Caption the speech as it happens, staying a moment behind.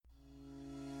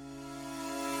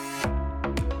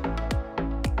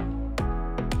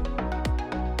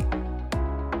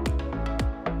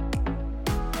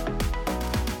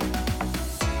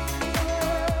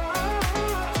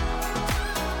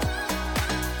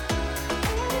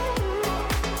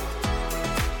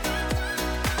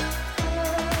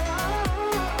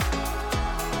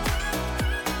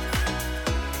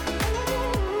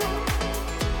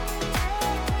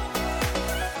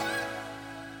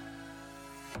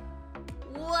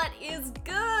What is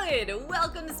good?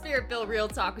 Welcome to Spirit-Filled Real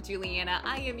Talk with Juliana.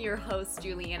 I am your host,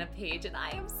 Juliana Page, and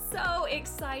I am so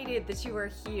excited that you are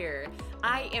here.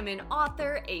 I am an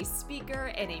author, a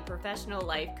speaker, and a professional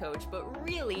life coach, but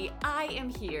really, I am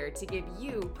here to give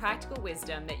you practical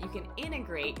wisdom that you can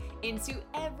integrate into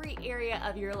every area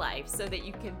of your life so that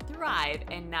you can thrive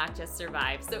and not just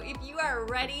survive. So if you are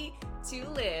ready to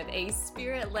live a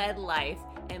spirit-led life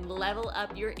and level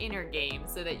up your inner game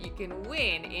so that you can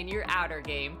win in your outer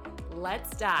game,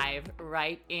 let's dive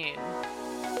right in.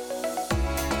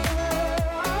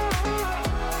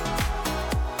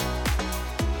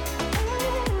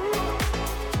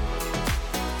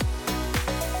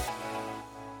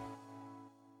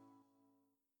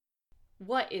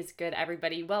 What is good,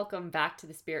 everybody? Welcome back to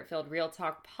the Spirit-Filled Real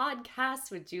Talk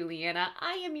podcast with Juliana.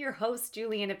 I am your host,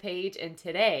 Juliana Page, and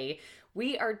today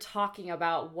we are talking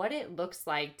about what it looks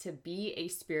like to be a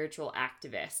spiritual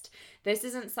activist. This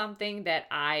isn't something that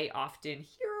I often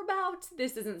hear about.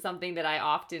 This isn't something that I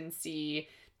often see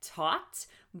taught,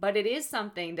 but it is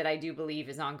something that I do believe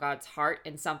is on God's heart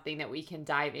and something that we can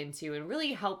dive into and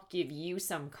really help give you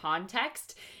some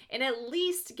context and at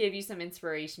least give you some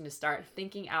inspiration to start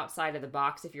thinking outside of the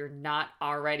box if you're not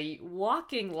already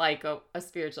walking like a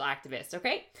spiritual activist,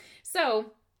 okay?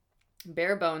 So,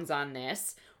 bare bones on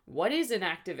this. What is an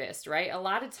activist, right? A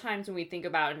lot of times when we think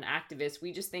about an activist,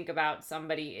 we just think about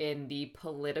somebody in the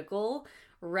political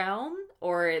realm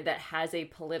or that has a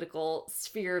political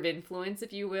sphere of influence,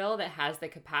 if you will, that has the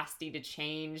capacity to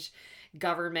change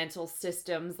governmental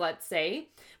systems, let's say.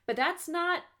 But that's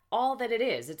not all that it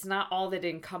is. It's not all that it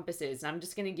encompasses. And I'm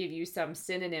just going to give you some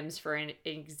synonyms for an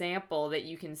example that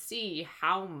you can see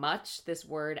how much this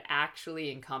word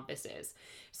actually encompasses.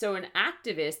 So an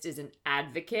activist is an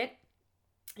advocate.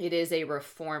 It is a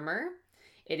reformer.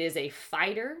 It is a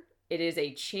fighter. It is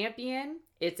a champion.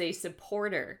 It's a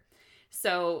supporter.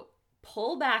 So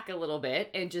pull back a little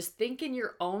bit and just think in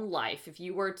your own life. If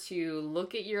you were to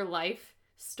look at your life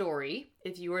story,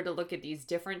 if you were to look at these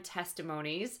different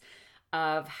testimonies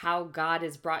of how God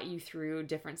has brought you through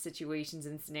different situations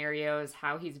and scenarios,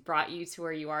 how he's brought you to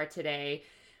where you are today,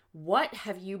 what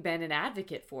have you been an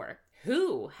advocate for?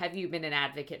 Who have you been an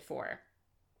advocate for?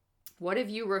 What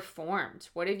have you reformed?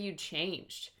 What have you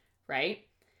changed, right?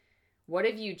 What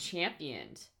have you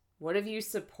championed? What have you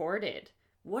supported?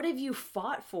 What have you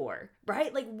fought for,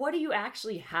 right? Like, what do you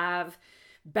actually have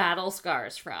battle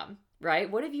scars from, right?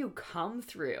 What have you come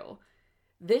through?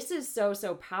 This is so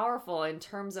powerful in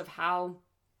terms of how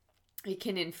it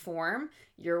can inform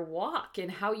your walk and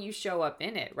how you show up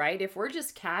in it, right? If we're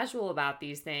just casual about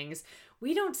these things,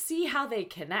 we don't see how they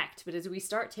connect. But as we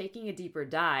start taking a deeper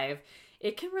dive,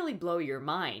 it can really blow your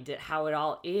mind at how it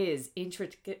all is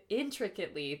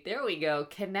intricately, there we go,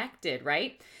 connected,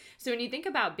 right? So when you think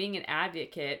about being an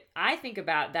advocate, I think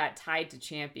about that tied to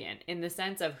champion in the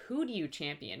sense of who do you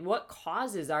champion? What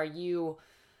causes does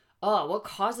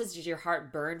your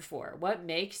heart burn for? What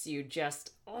makes you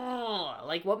just,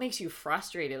 what makes you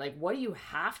frustrated? Like, what do you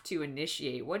have to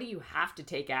initiate? What do you have to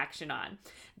take action on?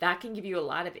 That can give you a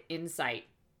lot of insight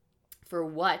for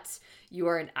what you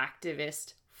are an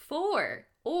activist for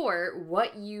or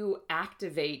what you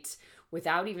activate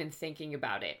without even thinking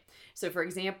about it. So for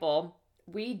example,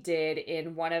 we did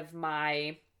in one of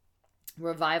my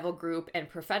revival group and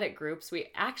prophetic groups, we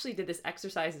actually did this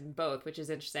exercise in both, which is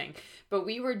interesting, but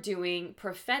we were doing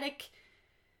prophetic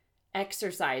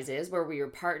exercises where we were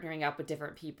partnering up with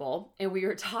different people and we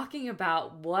were talking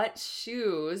about what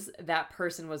shoes that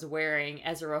person was wearing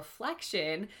as a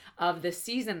reflection of the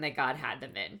season that God had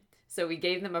them in. So we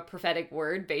gave them a prophetic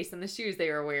word based on the shoes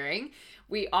they were wearing.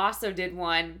 We also did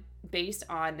one based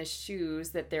on the shoes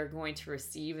that they're going to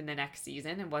receive in the next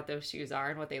season and what those shoes are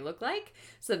and what they look like.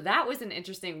 So that was an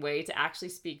interesting way to actually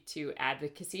speak to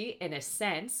advocacy in a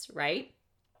sense, right?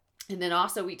 And then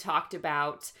also we talked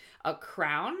about a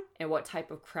crown and what type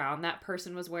of crown that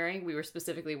person was wearing. We were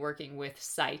specifically working with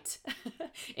sight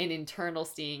and internal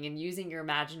seeing and using your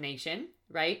imagination,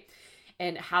 right?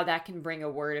 And how that can bring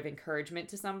a word of encouragement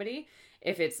to somebody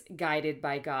if it's guided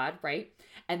by God, right?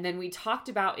 And then we talked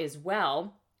about as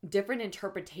well different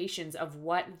interpretations of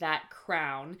what that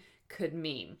crown could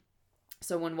mean.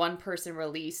 So when one person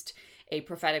released a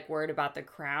prophetic word about the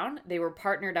crown, they were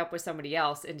partnered up with somebody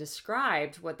else and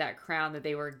described what that crown that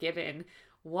they were given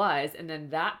was, and then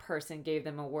that person gave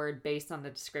them a word based on the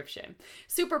description.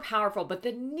 Super powerful, but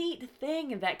the neat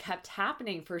thing that kept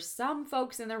happening for some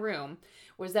folks in the room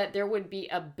was that there would be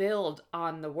a build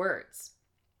on the words.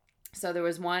 So there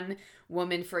was one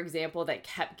woman, for example, that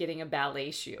kept getting a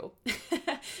ballet shoe,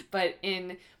 but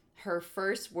in her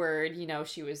first word,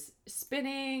 she was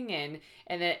spinning, and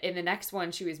then in the next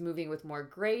one she was moving with more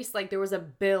grace. Like there was a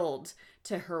build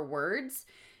to her words.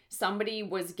 Somebody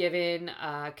was given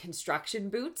construction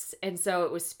boots, and so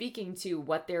it was speaking to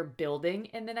what they're building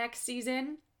in the next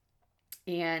season,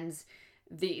 and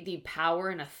the power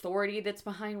and authority that's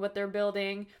behind what they're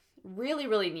building. Really,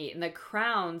 really neat. And the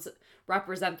crowns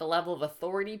represent the level of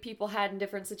authority people had in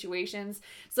different situations.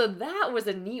 So that was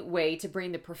a neat way to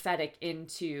bring the prophetic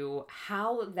into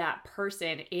how that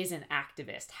person is an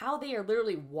activist, how they are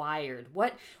literally wired,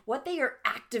 what they are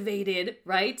activated,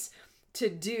 right, to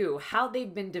do, how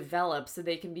they've been developed so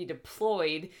they can be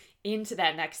deployed into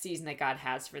that next season that God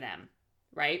has for them,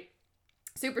 right?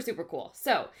 Super, super cool.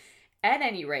 So at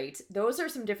any rate, those are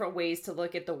some different ways to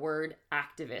look at the word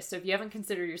activist. So if you haven't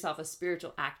considered yourself a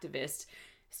spiritual activist,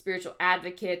 spiritual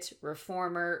advocate,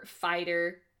 reformer,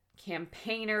 fighter,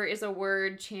 campaigner is a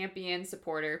word, champion,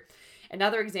 supporter.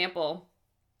 Another example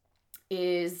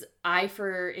is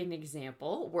for an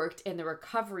example, worked in the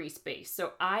recovery space.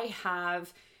 So I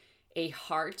have a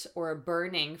heart or a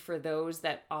burning for those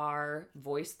that are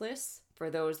voiceless, for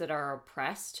those that are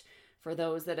oppressed, for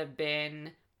those that have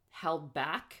been held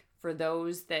back, for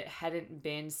those that hadn't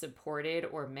been supported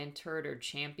or mentored or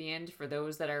championed, for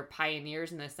those that are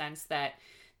pioneers in the sense that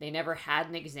they never had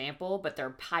an example, but they're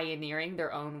pioneering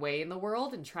their own way in the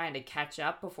world and trying to catch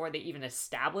up before they even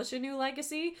establish a new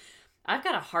legacy. I've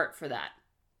got a heart for that.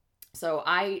 So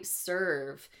I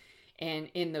serve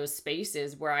in those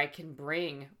spaces where I can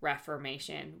bring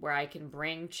reformation, where I can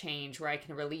bring change, where I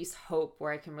can release hope,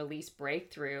 where I can release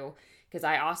breakthrough, because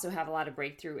I also have a lot of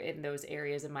breakthrough in those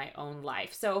areas in my own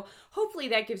life. So hopefully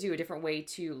that gives you a different way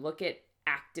to look at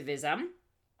activism.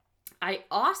 I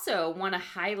also want to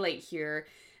highlight here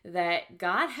that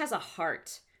God has a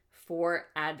heart for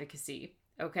advocacy,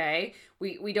 okay?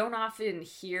 We don't often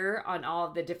hear on all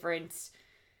of the different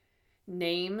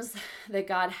names that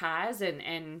God has,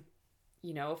 and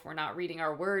if we're not reading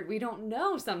our word, we don't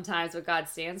know sometimes what God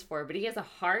stands for, but he has a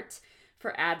heart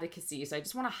for advocacy. So I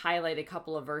just want to highlight a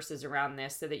couple of verses around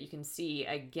this so that you can see,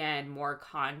 again, more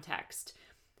context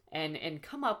and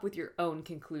come up with your own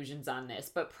conclusions on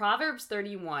this. But Proverbs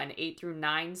 31,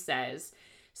 8-9 says,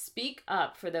 "Speak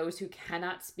up for those who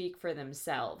cannot speak for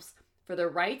themselves, for the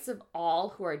rights of all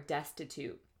who are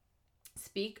destitute.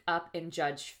 Speak up and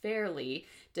judge fairly.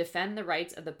 Defend the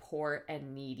rights of the poor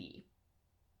and needy."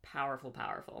 Powerful,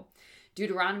 powerful.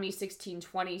 Deuteronomy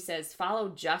 16:20 says, "Follow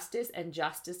justice and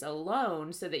justice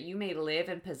alone so that you may live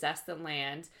and possess the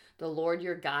land the Lord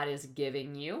your God is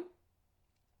giving you."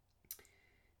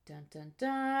 Dun, dun,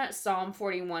 dun. Psalm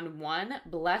 41:1,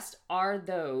 "Blessed are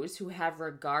those who have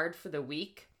regard for the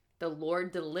weak. The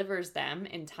Lord delivers them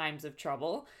in times of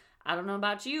trouble." I don't know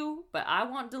about you, but I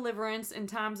want deliverance in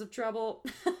times of trouble.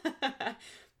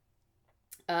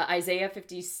 Isaiah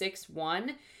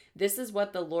 56:1, "This is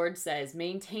what the Lord says,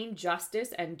 maintain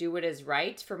justice and do what is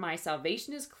right, for my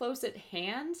salvation is close at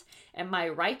hand, and my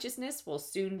righteousness will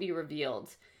soon be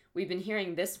revealed." We've been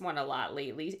hearing this one a lot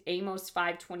lately. Amos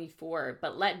 5:24,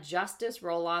 "But let justice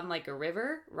roll on like a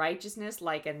river, righteousness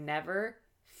like a never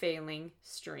failing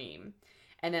stream."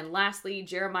 And then lastly,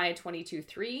 Jeremiah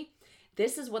 22:3,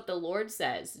 "This is what the Lord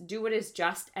says, do what is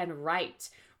just and right.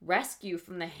 Rescue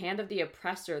from the hand of the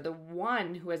oppressor the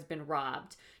one who has been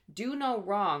robbed. Do no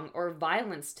wrong or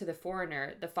violence to the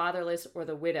foreigner, the fatherless, or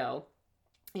the widow,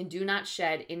 and do not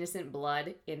shed innocent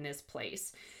blood in this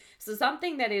place." So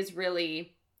something that is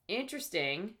really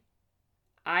interesting,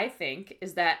 I think,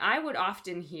 is that I would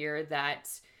often hear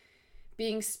that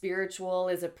being spiritual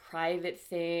is a private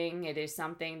thing. It is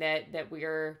something that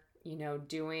we're,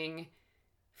 doing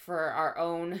for our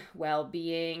own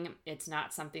well-being. It's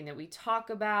not something that we talk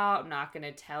about. I'm not going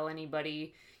to tell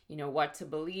anybody, what to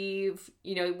believe.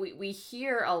 We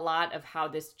hear a lot of how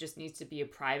this just needs to be a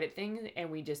private thing,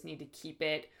 and we just need to keep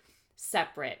it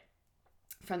separate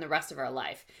from the rest of our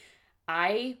life.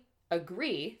 I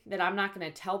agree that I'm not going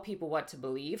to tell people what to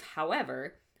believe.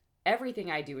 However,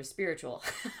 everything I do is spiritual.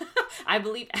 I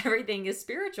believe everything is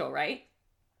spiritual, right?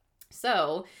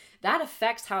 So that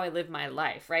affects how I live my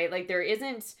life, right? Like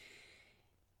it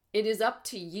is up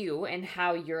to you and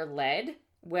how you're led,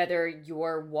 whether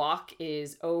your walk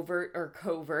is overt or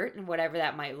covert and whatever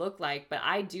that might look like. But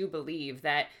I do believe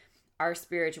that our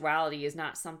spirituality is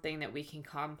not something that we can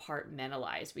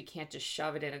compartmentalize. We can't just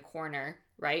shove it in a corner,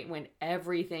 right? When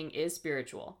everything is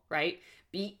spiritual, right?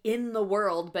 Be in the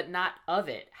world, but not of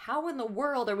it. How in the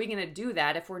world are we going to do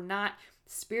that if we're not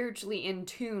spiritually in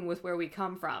tune with where we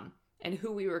come from and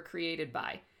who we were created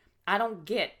by? I don't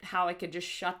get how I could just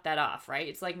shut that off, right?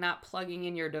 It's like not plugging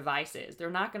in your devices. They're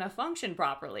not going to function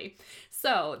properly.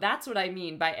 So that's what I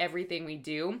mean by everything we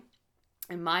do.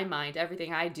 In my mind,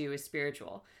 everything I do is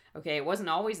spiritual. Okay, it wasn't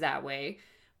always that way,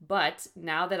 but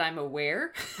now that I'm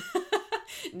aware,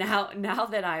 now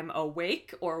that I'm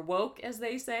awake or woke, as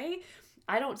they say,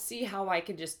 I don't see how I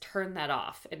can just turn that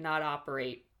off and not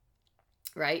operate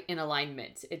right in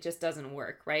alignment. It just doesn't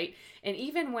work, right? And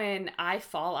even when I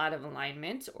fall out of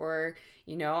alignment, or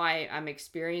I'm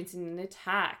experiencing an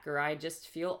attack, or I just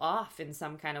feel off in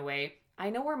some kind of way, I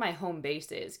know where my home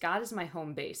base is. God is my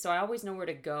home base, so I always know where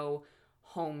to go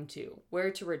home to,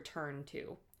 where to return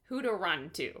to, who to run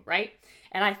to, right?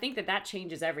 And I think that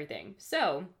changes everything.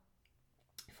 So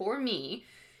for me,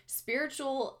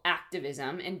 spiritual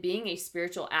activism and being a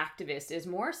spiritual activist is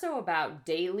more so about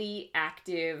daily,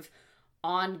 active,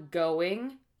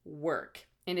 ongoing work.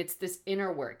 And it's this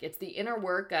inner work. It's the inner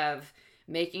work of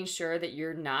making sure that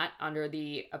you're not under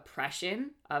the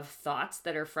oppression of thoughts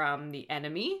that are from the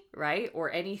enemy, right?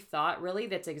 Or any thought really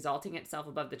that's exalting itself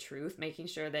above the truth, making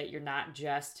sure that you're not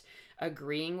just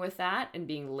agreeing with that and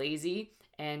being lazy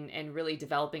and really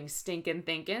developing stinking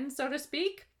thinking, so to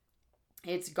speak.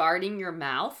 It's guarding your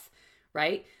mouth,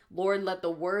 right? Lord, let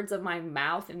the words of my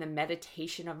mouth and the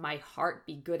meditation of my heart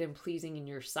be good and pleasing in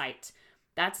your sight.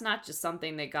 That's not just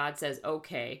something that God says,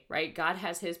 okay, right? God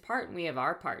has his part and we have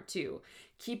our part too.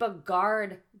 Keep a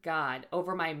guard, God,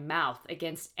 over my mouth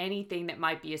against anything that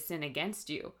might be a sin against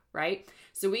you, right?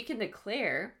 So we can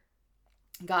declare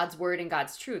God's word and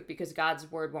God's truth because God's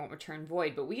word won't return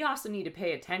void. But we also need to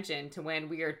pay attention to when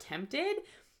we are tempted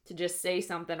to just say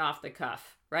something off the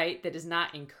cuff, right? That is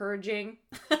not encouraging,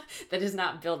 that is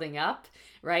not building up,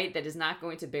 right? That is not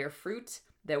going to bear fruit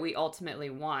that we ultimately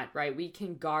want, right? We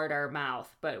can guard our mouth,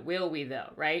 but will we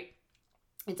though, right?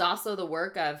 It's also the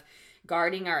work of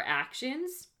guarding our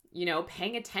actions,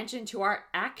 paying attention to our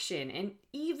action and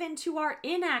even to our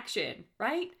inaction,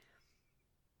 right?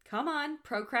 Come on,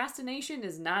 procrastination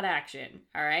is not action,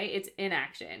 all right? It's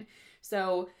inaction.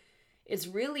 So it's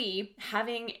really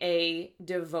having a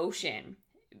devotion,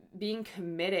 being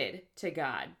committed to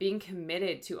God, being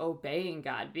committed to obeying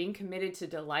God, being committed to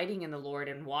delighting in the Lord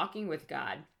and walking with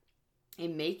God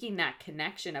and making that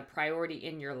connection a priority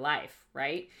in your life,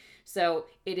 right? So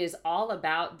it is all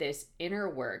about this inner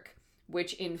work,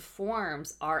 which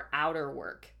informs our outer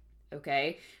work,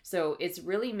 okay? So it's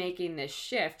really making this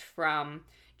shift from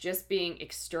just being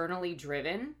externally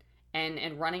driven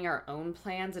and running our own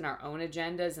plans and our own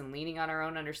agendas and leaning on our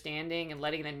own understanding and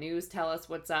letting the news tell us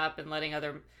what's up and letting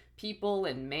other people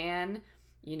and man,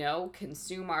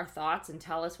 consume our thoughts and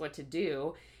tell us what to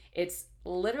do. It's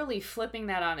literally flipping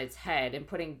that on its head and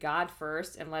putting God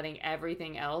first and letting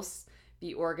everything else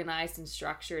be organized and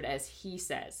structured as he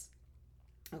says.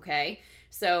 Okay?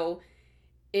 So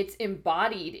it's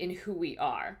embodied in who we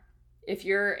are. If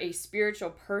you're a spiritual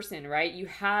person, right, you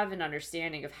have an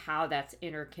understanding of how that's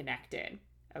interconnected,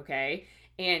 okay?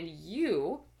 And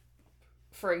you,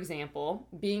 for example,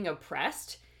 being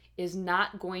oppressed is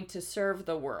not going to serve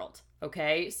the world,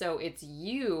 okay? So it's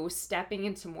you stepping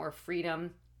into more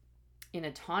freedom and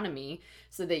autonomy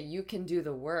so that you can do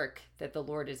the work that the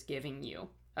Lord is giving you,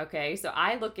 okay? So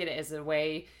I look at it as a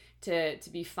way to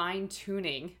be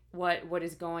fine-tuning what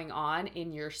is going on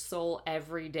in your soul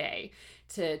every day,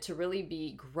 to really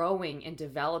be growing and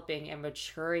developing and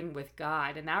maturing with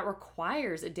God. And that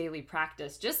requires a daily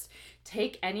practice. Just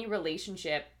take any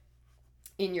relationship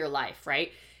in your life,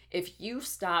 right? If you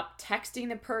stop texting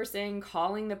the person,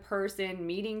 calling the person,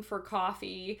 meeting for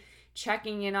coffee,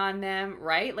 checking in on them,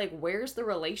 right? Like, where's the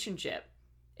relationship?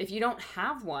 If you don't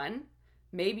have one,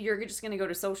 maybe you're just going to go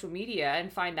to social media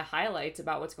and find the highlights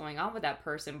about what's going on with that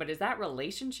person. But is that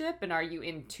relationship? And are you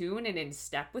in tune and in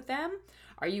step with them?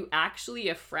 Are you actually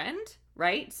a friend?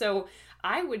 Right? So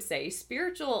I would say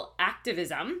spiritual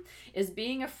activism is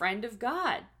being a friend of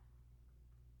God.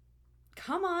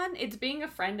 Come on, it's being a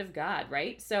friend of God,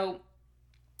 right? So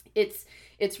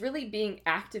it's really being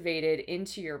activated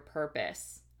into your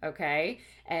purpose, okay?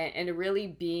 And really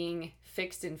being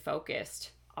fixed and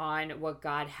focused on what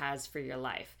God has for your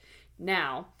life.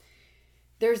 Now,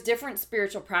 there's different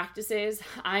spiritual practices.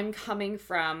 I'm coming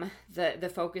from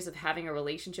the focus of having a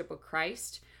relationship with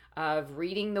Christ, of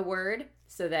reading the word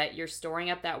so that you're storing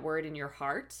up that word in your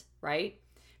heart, right?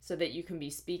 So that you can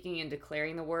be speaking and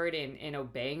declaring the word and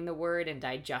obeying the word and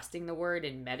digesting the word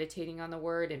and meditating on the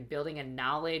word and building a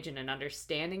knowledge and an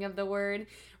understanding of the word,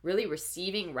 really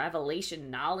receiving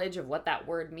revelation knowledge of what that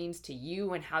word means to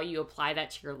you and how you apply that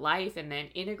to your life, and then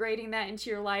integrating that into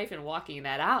your life and walking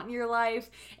that out in your life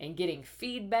and getting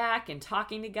feedback and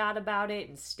talking to God about it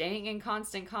and staying in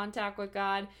constant contact with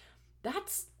God.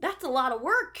 that's a lot of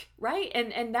work, right?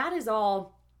 And that is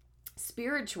all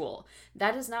spiritual.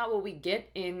 That is not what we get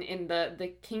in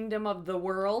the kingdom of the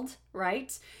world,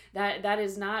 right? That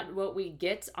is not what we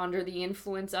get under the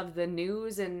influence of the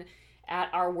news and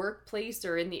at our workplace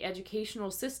or in the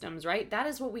educational systems, right? That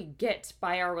is what we get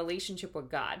by our relationship with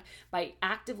God, by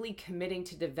actively committing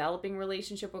to developing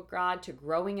relationship with God, to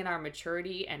growing in our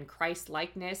maturity and Christ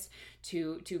likeness,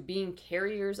 to being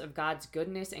carriers of God's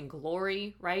goodness and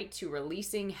glory, right? To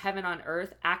releasing heaven on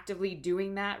earth, actively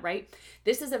doing that, right?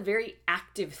 This is a very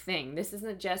active thing. This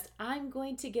isn't just, I'm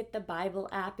going to get the Bible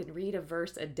app and read a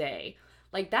verse a day.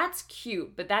 Like, that's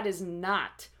cute, but that is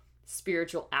not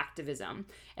spiritual activism.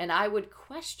 And I would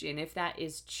question if that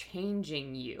is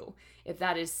changing you, if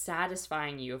that is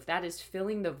satisfying you, if that is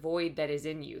filling the void that is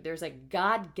in you. There's a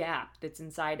God gap that's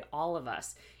inside all of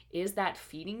us. Is that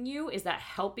feeding you? Is that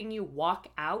helping you walk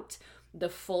out the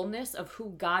fullness of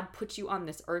who God put you on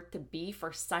this earth to be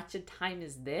for such a time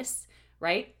as this,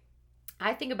 right?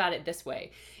 I think about it this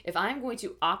way. If I'm going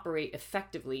to operate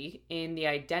effectively in the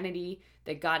identity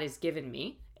that God has given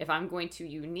me, if I'm going to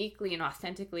uniquely and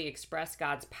authentically express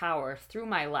God's power through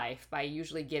my life by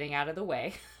usually getting out of the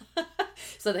way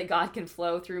so that God can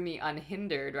flow through me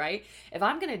unhindered, right? If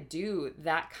I'm going to do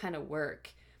that kind of work,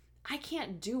 I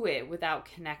can't do it without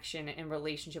connection and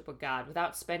relationship with God,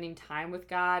 without spending time with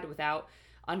God, without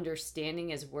understanding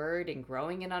His word and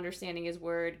growing in understanding His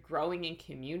word, growing in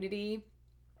community,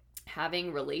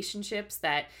 having relationships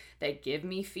that give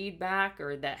me feedback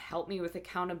or that help me with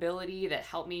accountability, that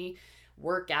help me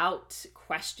work out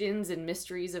questions and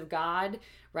mysteries of God,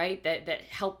 right? That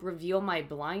help reveal my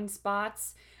blind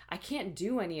spots. I can't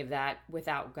do any of that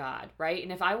without God, right?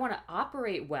 And if I want to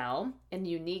operate well in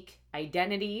unique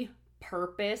identity,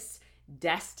 purpose,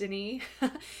 destiny,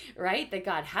 right, that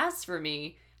God has for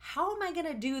me, how am I going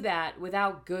to do that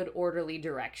without good, orderly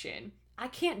direction? I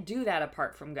can't do that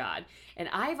apart from God. And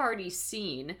I've already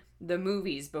seen the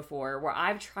movies before where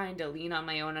I've tried to lean on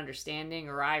my own understanding,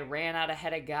 or I ran out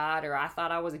ahead of God, or I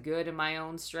thought I was good in my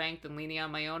own strength and leaning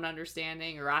on my own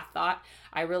understanding, or I thought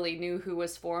I really knew who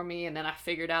was for me and then I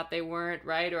figured out they weren't,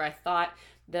 right? Or I thought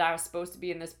that I was supposed to be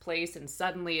in this place and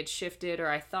suddenly it shifted, or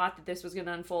I thought that this was going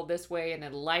to unfold this way and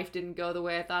then life didn't go the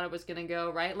way I thought it was going to go,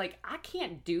 right? Like, I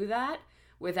can't do that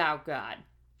without God.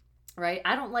 Right?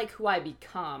 I don't like who I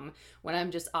become when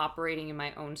I'm just operating in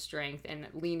my own strength and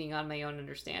leaning on my own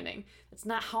understanding. That's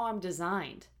not how I'm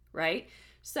designed, right?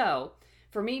 So,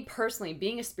 for me personally,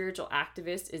 being a spiritual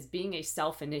activist is being a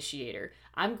self-initiator.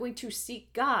 I'm going to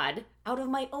seek God out of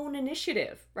my own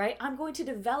initiative, right? I'm going to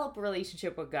develop a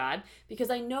relationship with God because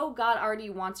I know God already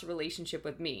wants a relationship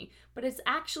with me. But it's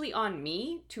actually on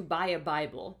me to buy a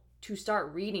Bible, to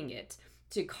start reading it,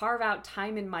 to carve out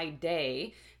time in my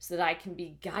day so that I can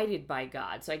be guided by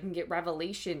God, so I can get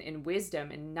revelation and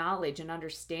wisdom and knowledge and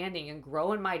understanding and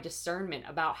grow in my discernment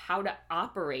about how to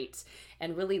operate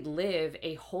and really live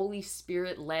a Holy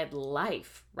Spirit-led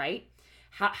life, right?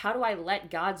 How do I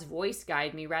let God's voice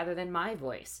guide me rather than my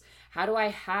voice? How do I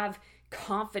have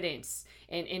confidence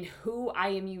in who I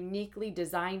am uniquely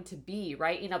designed to be,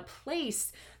 right? In a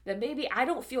place that maybe I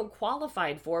don't feel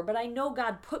qualified for, but I know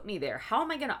God put me there. How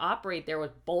am I going to operate there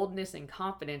with boldness and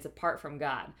confidence apart from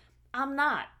God? I'm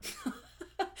not,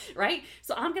 right?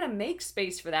 So I'm going to make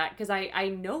space for that because I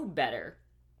know better,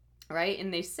 right?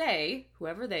 And they say,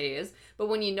 whoever they is, but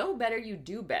when you know better, you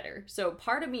do better. So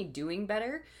part of me doing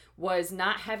better was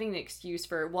not having an excuse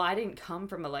for, well, I didn't come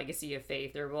from a legacy of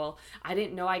faith, or, well, I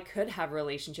didn't know I could have a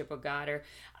relationship with God, or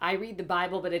I read the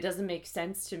Bible, but it doesn't make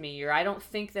sense to me, or I don't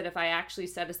think that if I actually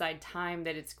set aside time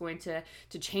that it's going to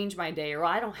change my day, or,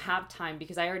 well, I don't have time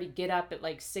because I already get up at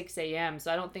like 6 a.m.,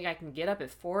 so I don't think I can get up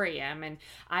at 4 a.m., and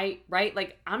right,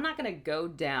 like, I'm not going to go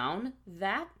down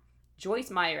that.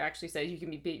 Joyce Meyer actually says you can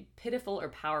be pitiful or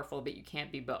powerful, but you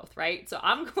can't be both, right? So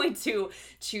I'm going to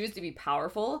choose to be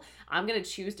powerful. I'm going to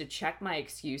choose to check my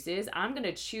excuses. I'm going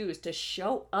to choose to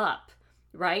show up,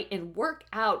 right? And work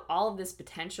out all of this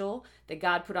potential that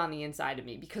God put on the inside of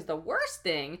me. Because the worst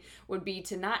thing would be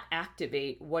to not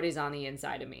activate what is on the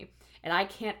inside of me. And I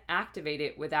can't activate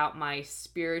it without my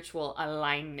spiritual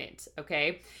alignment,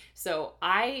 okay? So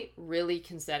I really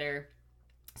consider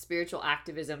spiritual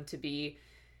activism to be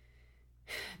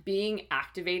being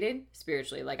activated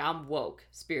spiritually. Like, I'm woke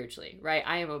spiritually, right?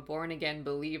 I am a born again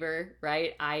believer,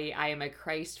 right? I am a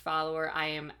Christ follower. I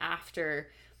am after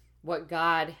what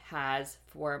God has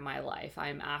for my life. I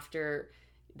am after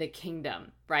the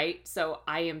kingdom, right? So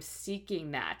I am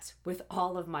seeking that with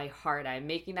all of my heart. I'm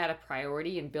making that a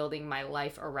priority and building my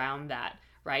life around that,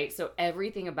 right? So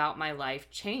everything about my life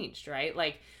changed, right?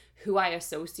 Like, who I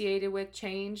associated with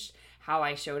changed, how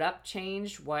I showed up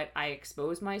changed, what I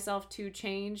exposed myself to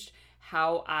changed,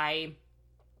 what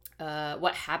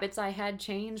habits I had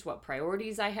changed, what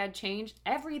priorities I had changed.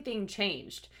 Everything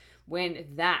changed when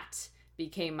that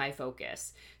became my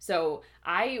focus. So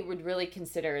I would really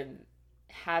consider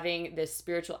having this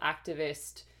spiritual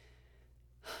activist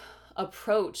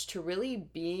approach to really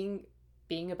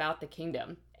being about the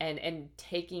kingdom and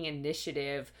taking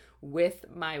initiative with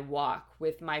my walk,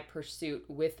 with my pursuit,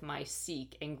 with my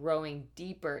seek, and growing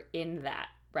deeper in that,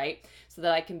 right? So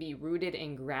that I can be rooted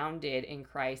and grounded in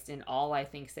Christ in all I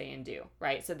think, say, and do,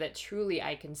 right? So that truly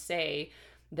I can say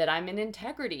that I'm in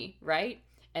integrity, right?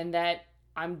 And that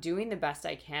I'm doing the best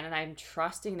I can, and I'm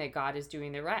trusting that God is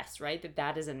doing the rest, right?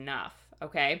 That is enough,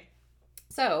 okay?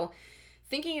 So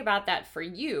thinking about that for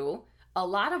you, a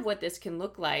lot of what this can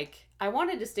look like, I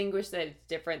want to distinguish that it's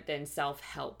different than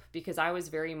self-help, because I was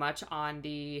very much on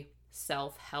the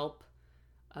self-help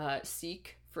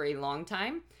seek for a long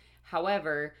time.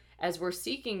 However, as we're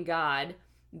seeking God,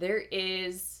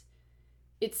 it's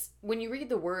when you read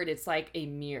the word, it's like a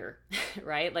mirror,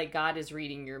 right? Like God is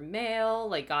reading your mail,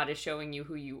 like God is showing you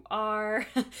who you are.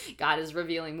 God is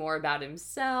revealing more about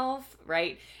himself,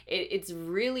 right? It's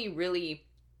really, really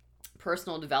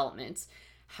personal development.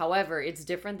 However, it's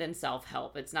different than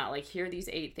self-help. It's not like, here are these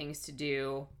 8 things to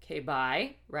do, okay,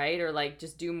 bye, right? Or like,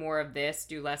 just do more of this,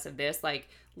 do less of this. Like,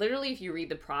 literally, if you read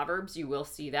the Proverbs, you will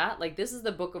see that. Like, this is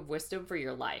the book of wisdom for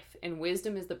your life, and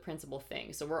wisdom is the principal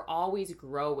thing. So we're always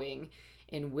growing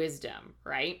in wisdom,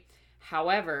 right?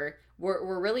 However,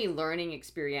 we're really learning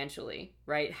experientially,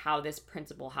 right? How this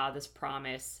principle, how this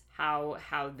promise,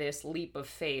 how this leap of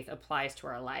faith applies to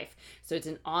our life. So it's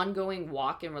an ongoing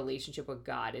walk in relationship with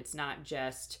God. It's not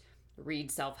just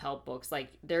read self-help books.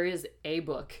 Like, there is a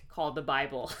book called the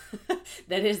Bible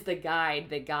that is the guide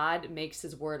that God makes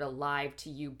his word alive to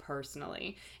you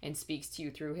personally and speaks to you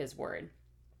through his word.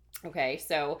 Okay,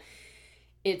 so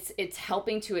it's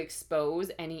helping to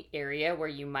expose any area where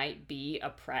you might be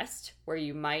oppressed, where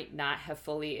you might not have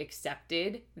fully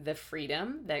accepted the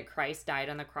freedom that Christ died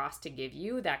on the cross to give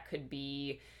you. That could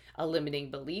be a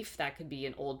limiting belief. That could be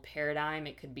an old paradigm.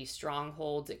 It could be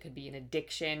strongholds. It could be an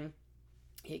addiction.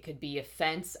 It could be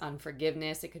offense,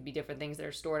 unforgiveness. It could be different things that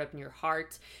are stored up in your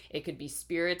heart. It could be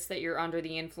spirits that you're under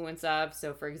the influence of.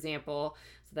 So for example,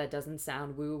 so that doesn't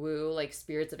sound woo-woo, like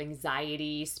spirits of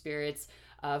anxiety, spirits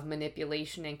of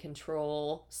manipulation and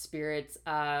control, spirits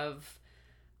of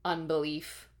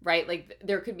unbelief, right? Like,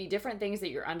 there could be different things that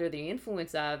you're under the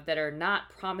influence of that are not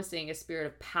promising a spirit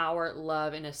of power,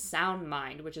 love, and a sound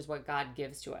mind, which is what God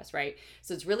gives to us, right?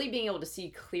 So it's really being able to see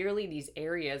clearly these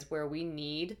areas where we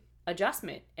need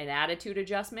adjustment, an attitude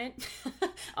adjustment,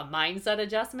 a mindset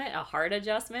adjustment, a heart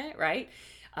adjustment, right?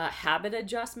 A habit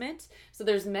adjustment. So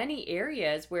there's many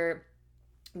areas where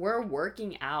we're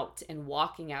working out and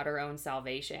walking out our own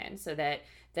salvation so that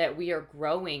we are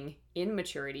growing in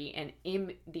maturity and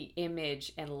in the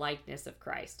image and likeness of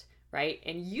Christ, right?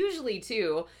 And usually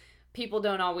too, people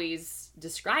don't always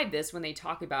describe this when they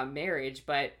talk about marriage,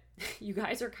 but you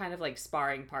guys are kind of like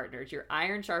sparring partners. You're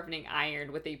iron sharpening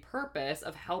iron with a purpose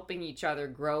of helping each other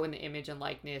grow in the image and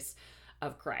likeness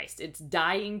of Christ. It's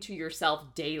dying to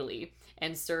yourself daily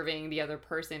and serving the other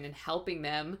person and helping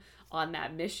them on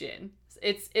that mission.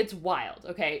 It's wild.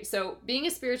 Okay. So being a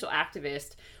spiritual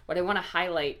activist, what I want to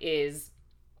highlight is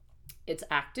it's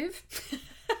active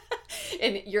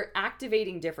and you're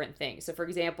activating different things. So for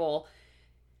example,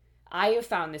 I have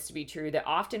found this to be true, that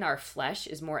often our flesh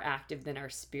is more active than our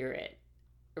spirit,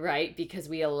 right? Because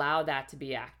we allow that to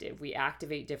be active. We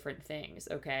activate different things.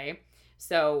 Okay.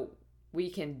 So we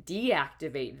can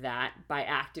deactivate that by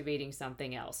activating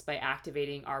something else, by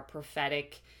activating our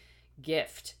prophetic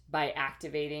gift, by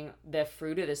activating the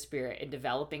fruit of the spirit and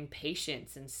developing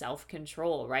patience and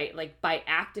self-control, right? Like by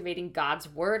activating God's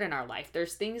word in our life.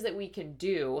 There's things that we can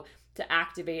do to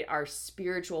activate our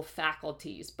spiritual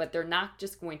faculties, but they're not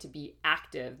just going to be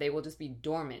active. They will just be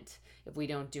dormant if we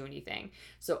don't do anything.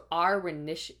 So our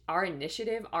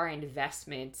initiative, our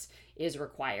investment is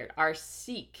required. Our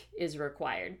seek is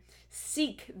required.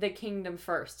 Seek the kingdom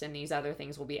first, and these other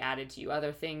things will be added to you.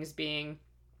 Other things being,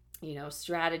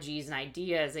 strategies and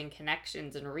ideas and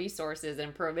connections and resources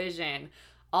and provision,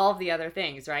 all of the other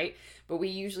things, right? But we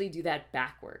usually do that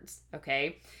backwards,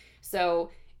 okay?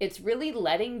 So it's really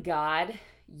letting God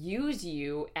use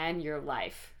you and your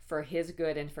life for his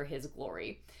good and for his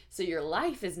glory. So your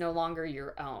life is no longer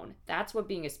your own. That's what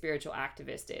being a spiritual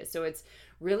activist is. So it's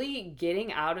really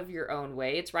getting out of your own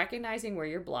way. It's recognizing where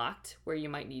you're blocked, where you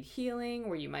might need healing,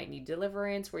 where you might need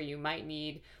deliverance, where you might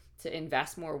need to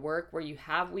invest more work where you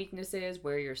have weaknesses,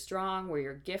 where you're strong, where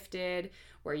you're gifted,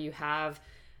 where you have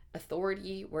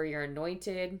authority, where you're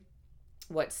anointed,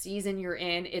 what season you're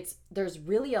in. There's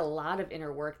really a lot of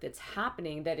inner work that's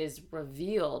happening that is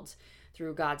revealed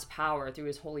through God's power, through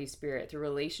his Holy Spirit, through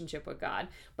relationship with God.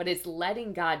 But it's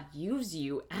letting God use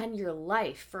you and your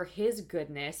life for his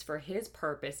goodness, for his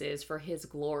purposes, for his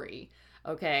glory.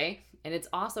 Okay? And it's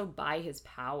also by his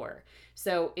power.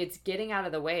 So it's getting out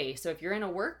of the way. So if you're in a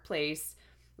workplace,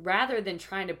 rather than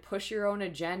trying to push your own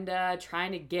agenda,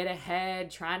 trying to get ahead,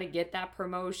 trying to get that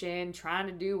promotion, trying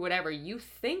to do whatever you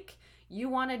think you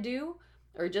want to do,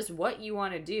 or just what you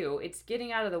want to do, it's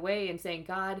getting out of the way and saying,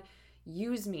 God,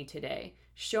 use me today.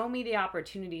 Show me the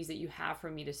opportunities that you have for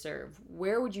me to serve.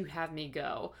 Where would you have me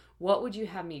go? What would you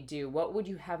have me do? What would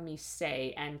you have me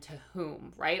say, and to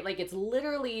whom, right? Like, it's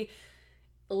literally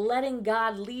letting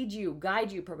God lead you,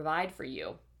 guide you, provide for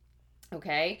you.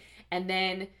 Okay? And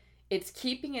then it's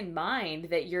keeping in mind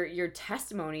that your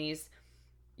testimonies,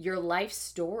 your life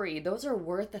story, those are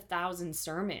worth 1,000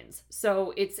 sermons.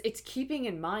 So it's keeping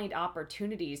in mind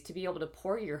opportunities to be able to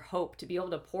pour your hope, to be able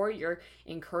to pour your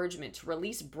encouragement, to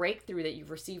release breakthrough that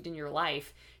you've received in your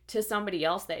life to somebody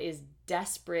else that is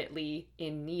desperately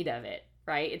in need of it,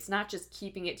 right? It's not just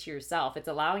keeping it to yourself. It's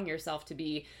allowing yourself to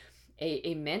be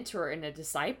a mentor and a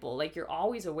disciple. Like, you're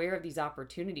always aware of these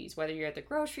opportunities, whether you're at the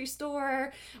grocery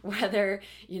store, whether,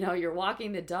 you're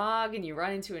walking the dog and you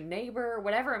run into a neighbor,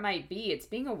 whatever it might be. It's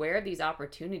being aware of these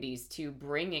opportunities to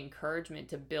bring encouragement,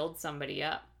 to build somebody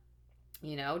up,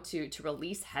 to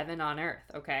release heaven on earth.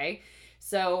 Okay.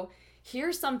 So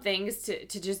here's some things to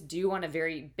just do on a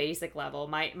very basic level.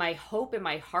 My hope and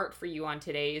my heart for you on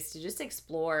today is to just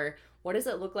explore, what does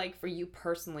it look like for you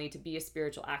personally to be a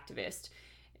spiritual activist?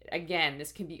 Again,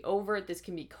 this can be overt, this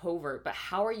can be covert, but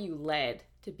how are you led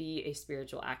to be a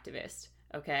spiritual activist?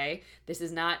 Okay? This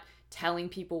is not telling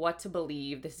people what to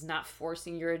believe. This is not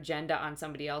forcing your agenda on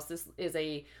somebody else. This is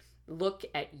a look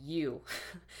at you.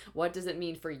 What does it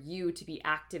mean for you to be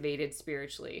activated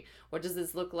spiritually? What does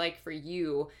this look like for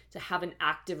you to have an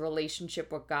active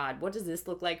relationship with God? What does this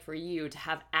look like for you to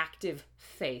have active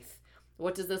faith?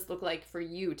 What does this look like for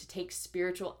you to take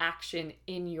spiritual action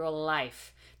in your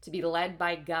life? To be led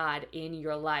by God in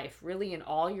your life, really in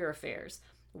all your affairs?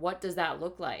 What does that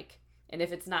look like? And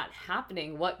if it's not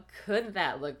happening, what could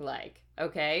that look like?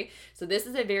 Okay, so this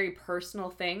is a very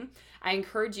personal thing. I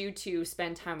encourage you to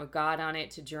spend time with God on it,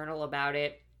 to journal about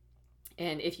it.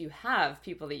 And if you have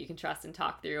people that you can trust and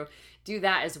talk through, do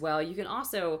that as well. You can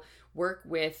also work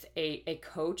with a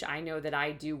coach. I know that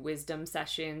I do wisdom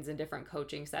sessions and different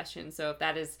coaching sessions. So if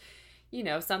that is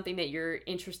something that you're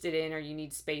interested in, or you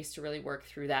need space to really work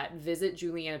through that, visit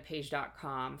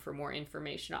julianapage.com for more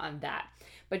information on that.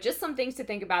 But just some things to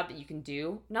think about that you can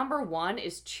do. Number one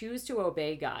is choose to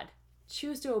obey God.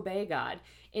 Choose to obey God.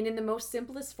 And in the most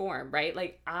simplest form, right?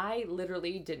 Like, I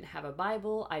literally didn't have a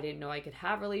Bible. I didn't know I could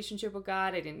have a relationship with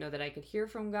God. I didn't know that I could hear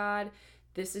from God.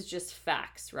 This is just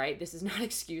facts, right? This is not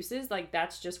excuses. Like,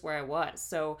 that's just where I was.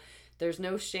 So there's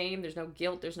no shame, there's no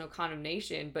guilt, there's no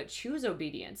condemnation, but choose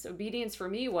obedience. Obedience for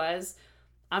me was,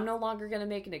 I'm no longer going to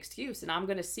make an excuse, and I'm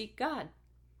going to seek God.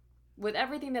 With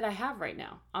everything that I have right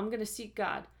now, I'm going to seek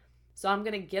God. So I'm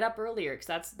going to get up earlier,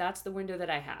 because that's the window that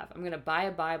I have. I'm going to buy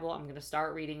a Bible. I'm going to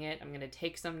start reading it. I'm going to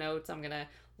take some notes. I'm going to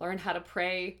learn how to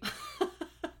pray.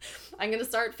 I'm going to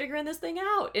start figuring this thing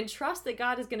out and trust that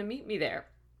God is going to meet me there.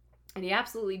 And he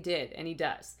absolutely did, and he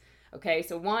does. Okay,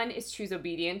 so 1 is choose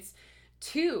obedience.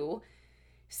 2,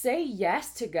 say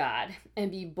yes to God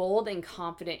and be bold and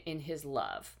confident in his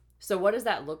love. So what does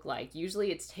that look like?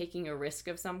 Usually it's taking a risk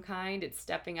of some kind. It's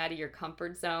stepping out of your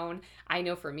comfort zone. I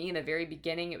know for me in the very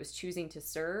beginning, it was choosing to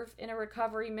serve in a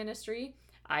recovery ministry.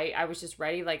 I was just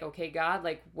ready, like, okay, God,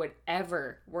 like,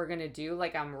 whatever we're going to do,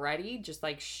 like, I'm ready. Just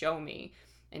like, show me.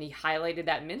 And he highlighted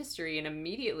that ministry, and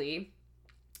immediately,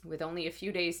 with only a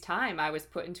few days' time, I was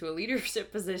put into a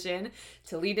leadership position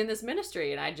to lead in this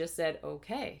ministry. And I just said,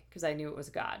 okay, because I knew it was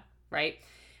God, right?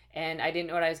 And I didn't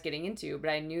know what I was getting into, but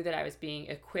I knew that I was being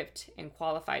equipped and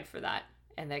qualified for that,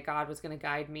 and that God was going to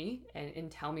guide me and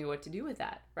tell me what to do with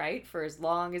that, right? For as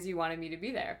long as he wanted me to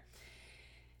be there.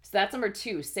 So that's number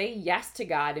 2. Say yes to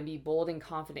God and be bold and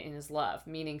confident in his love,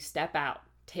 meaning step out,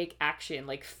 take action.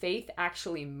 Like, faith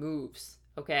actually moves.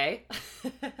 Okay?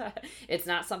 It's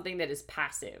not something that is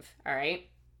passive, all right?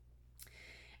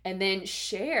 And then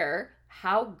share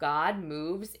how God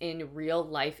moves in real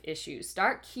life issues.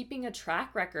 Start keeping a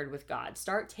track record with God.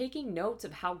 Start taking notes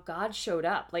of how God showed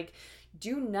up. Like,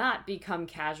 do not become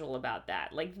casual about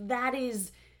that. Like, that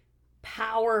is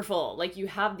powerful. Like, you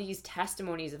have these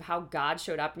testimonies of how God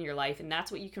showed up in your life, and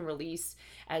that's what you can release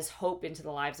as hope into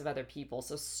the lives of other people.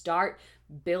 So start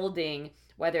building,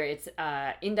 whether it's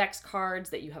index cards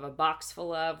that you have a box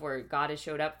full of where God has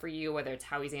showed up for you, whether it's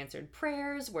how he's answered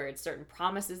prayers, where it's certain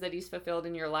promises that he's fulfilled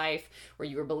in your life, where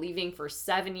you were believing for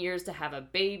 7 years to have a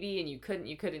baby and you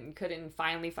couldn't, and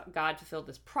finally God fulfilled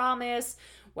this promise,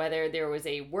 whether there was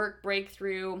a work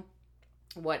breakthrough,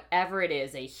 whatever it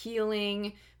is, a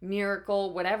healing,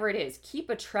 miracle, whatever it is, keep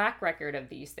a track record of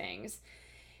these things.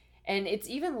 And it's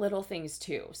even little things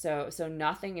too. So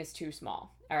nothing is too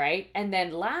small. All right. And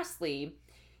then lastly,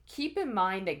 keep in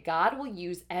mind that God will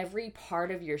use every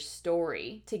part of your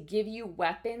story to give you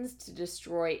weapons to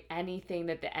destroy anything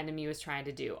that the enemy was trying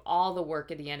to do, all the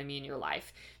work of the enemy in your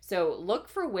life. So look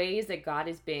for ways that God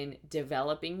has been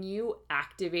developing you,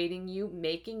 activating you,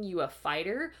 making you a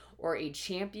fighter or a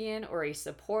champion or a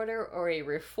supporter or a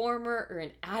reformer or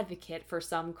an advocate for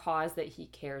some cause that he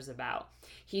cares about.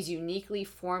 He's uniquely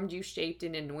formed you, shaped,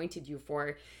 and anointed you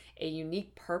for a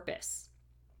unique purpose.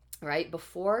 Right?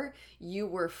 Before you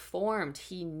were formed,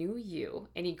 he knew you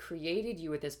and he created you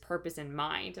with this purpose in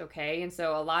mind. Okay. And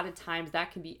so a lot of times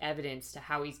that can be evidence to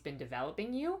how he's been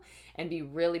developing you and be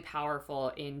really powerful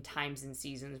in times and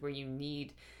seasons where you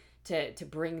need to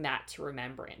bring that to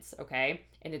remembrance. Okay.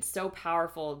 And it's so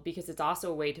powerful because it's also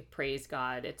a way to praise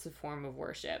God. It's a form of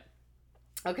worship.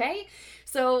 Okay.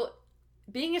 So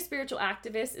being a spiritual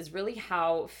activist is really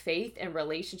how faith and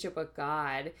relationship with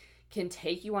God can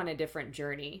take you on a different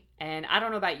journey. And I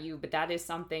don't know about you, but that is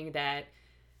something that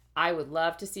I would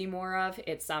love to see more of.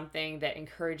 It's something that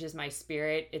encourages my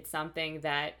spirit. It's something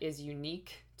that is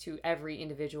unique to every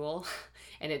individual.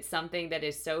 And it's something that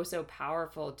is so, so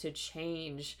powerful to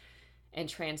change and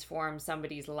transform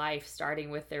somebody's life,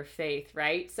 starting with their faith,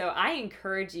 right? So I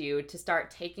encourage you to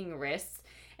start taking risks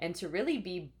and to really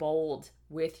be bold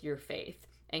with your faith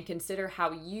and consider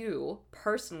how you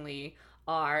personally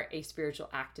are a spiritual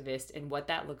activist and what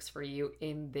that looks for you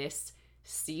in this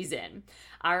season.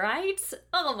 All right.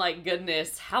 Oh my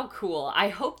goodness. How cool. I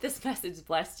hope this message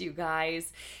blessed you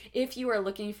guys. If you are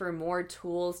looking for more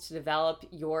tools to develop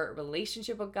your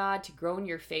relationship with God, to grow in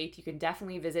your faith, you can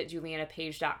definitely visit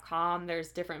julianapage.com. There's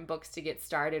different books to get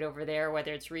started over there,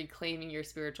 whether it's Reclaiming Your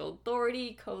Spiritual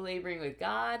Authority, Co-Laboring with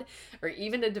God, or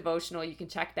even a devotional. You can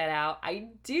check that out. I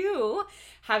do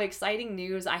have exciting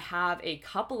news. I have a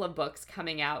couple of books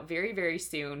coming out very, very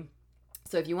soon.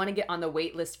 So if you want to get on the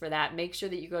wait list for that, make sure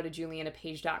that you go to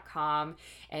julianapage.com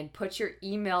and put your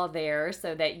email there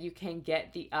so that you can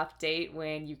get the update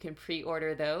when you can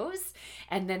pre-order those.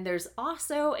 And then there's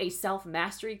also a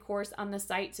self-mastery course on the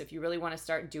site. So if you really want to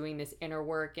start doing this inner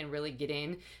work and really get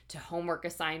in to homework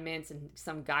assignments and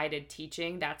some guided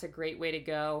teaching, that's a great way to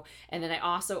go. And then I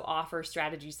also offer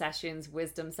strategy sessions,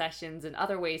 wisdom sessions, and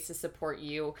other ways to support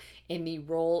you in the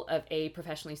role of a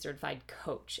professionally certified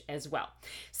coach as well.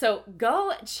 So go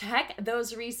check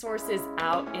those resources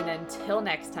out. And until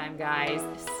next time, guys,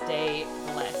 stay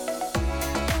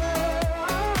blessed.